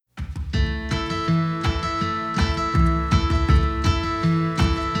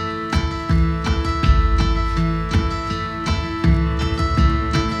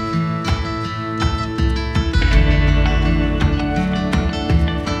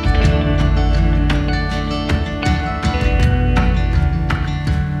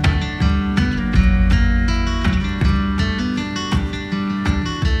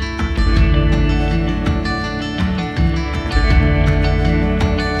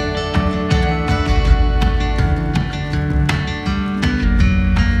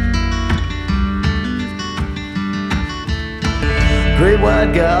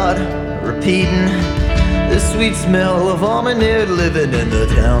my God, repeating the sweet smell of almond-haired living. And the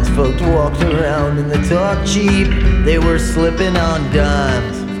townsfolk walked around and they talked cheap. They were slipping on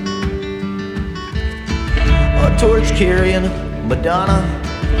dimes. A torch carrying Madonna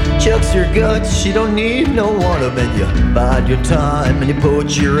chucks your guts, she don't need no one of it. You bide your time and you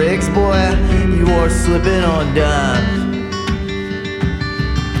poach your eggs, boy, you are slipping on dimes.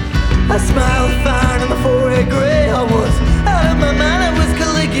 I smiled fine on the forehead gray, I was out of my mind, I was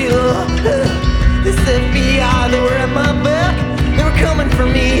Caligula. This FBI, they were at my back, they were coming for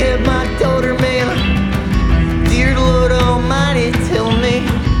me at my daughter, man. Dear Lord Almighty, tell me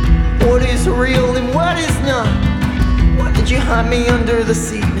what is real and what is not. Why did you hide me under the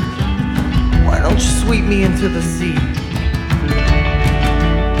seat? Why don't you sweep me into the sea?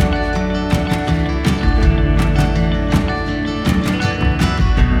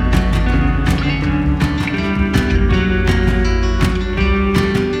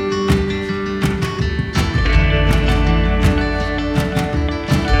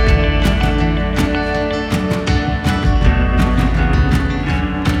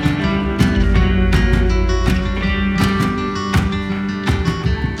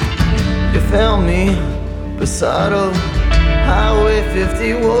 Found me beside a Highway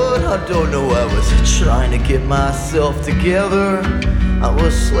 51. I don't know, I was trying to get myself together. I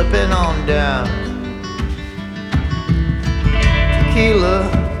was slipping on down. Tequila,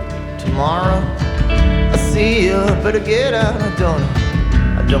 tomorrow I see ya, better get out.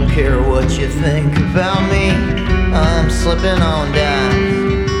 I don't care what you think about me, I'm slipping on down.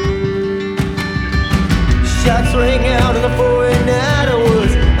 Shots rang out in the 4 night. I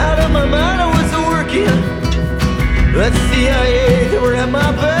was out of my mind, I was working. That CIA, they were at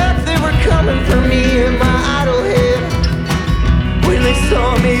my back, they were coming for me in my idle head. When they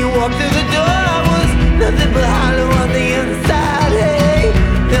saw me walk through the door, I was nothing but hollow on the inside. Hey,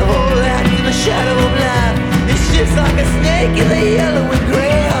 the whole act in the shadow of life, it shifts like a snake in the yellowing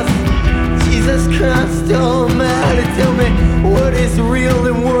grass. Jesus Christ Almighty, tell me what is real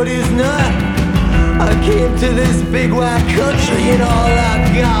and what is not. I came to this big wide country and all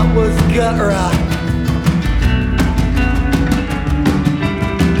I got was gut rot.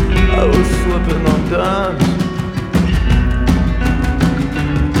 I was slipping on dimes,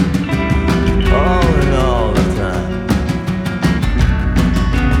 all in all the time.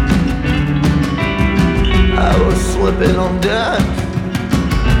 I was slipping on dimes.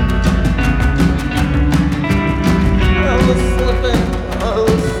 I was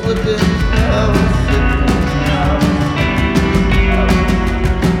slipping.